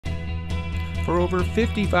For over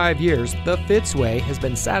 55 years, the Fitzway has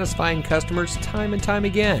been satisfying customers time and time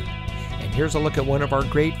again. And here's a look at one of our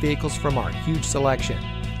great vehicles from our huge selection,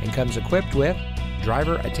 and comes equipped with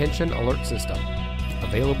driver attention alert system,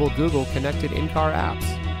 available Google connected in-car apps,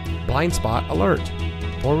 blind spot alert,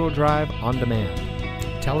 four-wheel drive on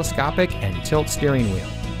demand, telescopic and tilt steering wheel,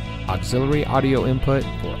 auxiliary audio input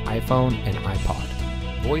for iPhone and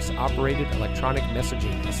iPod, voice-operated electronic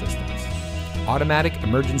messaging assistance, automatic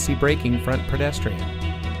emergency braking front pedestrian,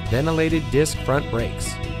 ventilated disc front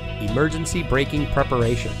brakes, emergency braking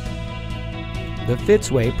preparation. The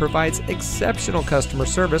Fitzway provides exceptional customer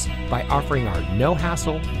service by offering our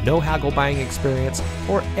no-hassle, no-haggle buying experience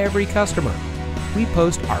for every customer. We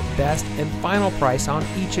post our best and final price on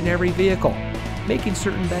each and every vehicle, making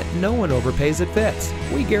certain that no one overpays at Fitz.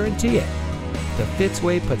 We guarantee it. The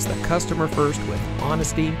Fitzway puts the customer first with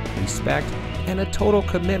honesty, respect, and a total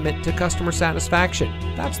commitment to customer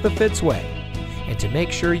satisfaction. That's the Fitzway. And to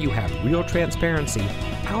make sure you have real transparency,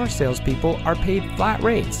 our salespeople are paid flat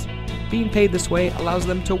rates. Being paid this way allows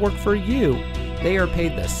them to work for you. They are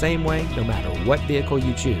paid the same way no matter what vehicle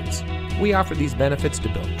you choose. We offer these benefits to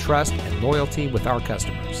build trust and loyalty with our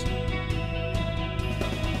customers.